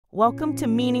Welcome to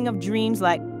Meaning of Dreams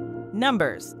like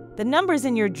numbers. The numbers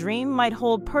in your dream might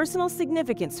hold personal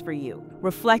significance for you,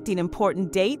 reflecting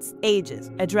important dates, ages,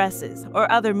 addresses,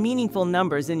 or other meaningful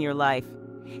numbers in your life.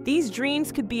 These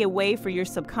dreams could be a way for your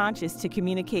subconscious to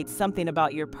communicate something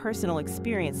about your personal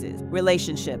experiences,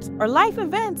 relationships, or life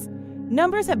events.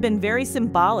 Numbers have been very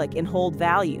symbolic and hold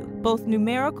value, both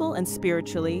numerical and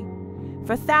spiritually.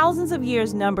 For thousands of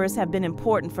years, numbers have been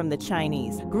important from the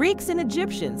Chinese, Greeks, and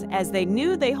Egyptians, as they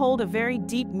knew they hold a very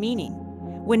deep meaning.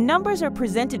 When numbers are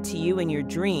presented to you in your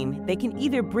dream, they can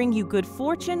either bring you good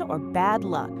fortune or bad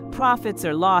luck, profits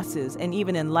or losses, and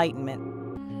even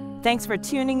enlightenment. Thanks for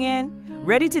tuning in.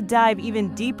 Ready to dive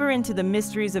even deeper into the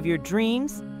mysteries of your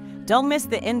dreams? Don't miss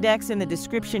the index in the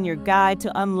description, your guide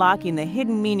to unlocking the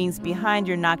hidden meanings behind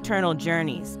your nocturnal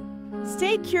journeys.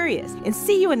 Stay curious and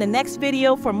see you in the next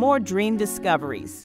video for more dream discoveries.